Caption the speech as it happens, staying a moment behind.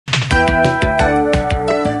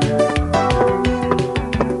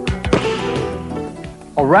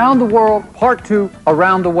Around the world, part 2,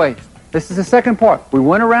 around the waist. This is the second part. We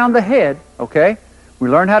went around the head, okay? We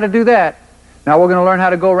learned how to do that. Now we're going to learn how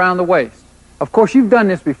to go around the waist. Of course, you've done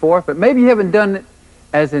this before, but maybe you haven't done it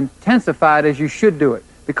as intensified as you should do it,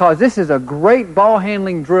 because this is a great ball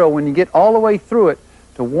handling drill when you get all the way through it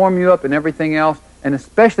to warm you up and everything else, and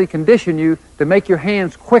especially condition you to make your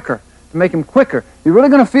hands quicker, to make them quicker. You're really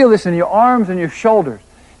going to feel this in your arms and your shoulders.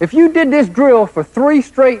 If you did this drill for 3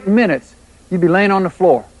 straight minutes, you'd be laying on the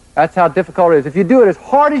floor. That's how difficult it is. If you do it as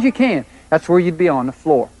hard as you can, that's where you'd be, on the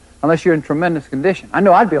floor, unless you're in tremendous condition. I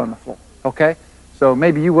know I'd be on the floor, okay? So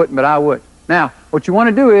maybe you wouldn't, but I would. Now, what you want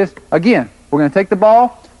to do is, again, we're going to take the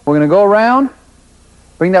ball, we're going to go around,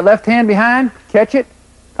 bring that left hand behind, catch it,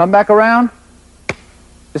 come back around,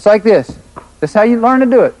 just like this. This is how you learn to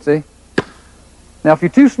do it, see? Now, if you're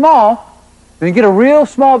too small, then you get a real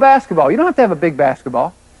small basketball. You don't have to have a big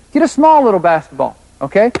basketball. Get a small little basketball,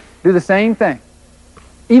 okay? Do the same thing.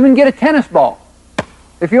 Even get a tennis ball.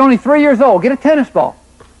 If you're only 3 years old, get a tennis ball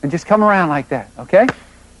and just come around like that, okay?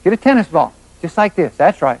 Get a tennis ball, just like this.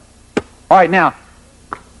 That's right. All right, now,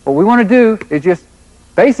 what we want to do is just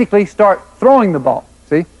basically start throwing the ball,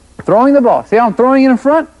 see? Throwing the ball. See how I'm throwing it in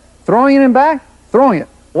front, throwing it in back, throwing it.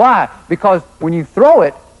 Why? Because when you throw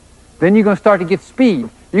it, then you're going to start to get speed.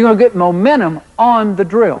 You're going to get momentum on the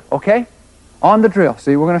drill, okay? On the drill.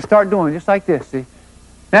 See, we're going to start doing it just like this, see?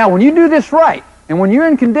 Now, when you do this right, and when you're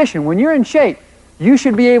in condition, when you're in shape, you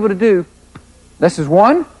should be able to do, this is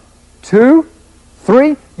 1, 2,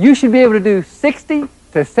 3, you should be able to do 60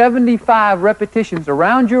 to 75 repetitions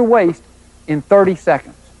around your waist in 30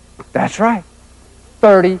 seconds. That's right,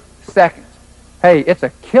 30 seconds. Hey, it's a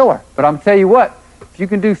killer, but I'm tell you what, if you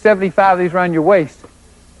can do 75 of these around your waist,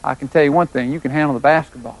 I can tell you one thing, you can handle the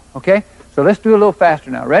basketball, okay? So let's do it a little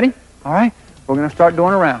faster now. Ready? All right, we're going to start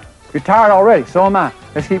doing around. You're tired already, so am I.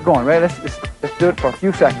 Let's keep going. Ready? Let's do it for a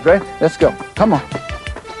few seconds. Ready? Let's go. Come on.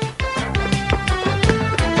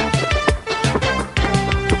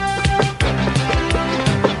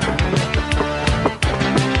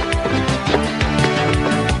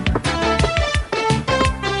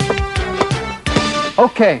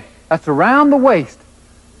 Okay, that's around the waist.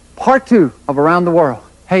 Part 2 of Around the World.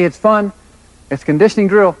 Hey, it's fun. It's conditioning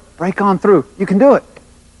drill. Break on through. You can do it.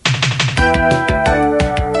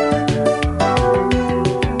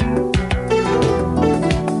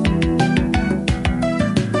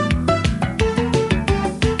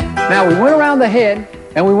 Now, we went around the head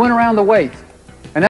and we went around the waist.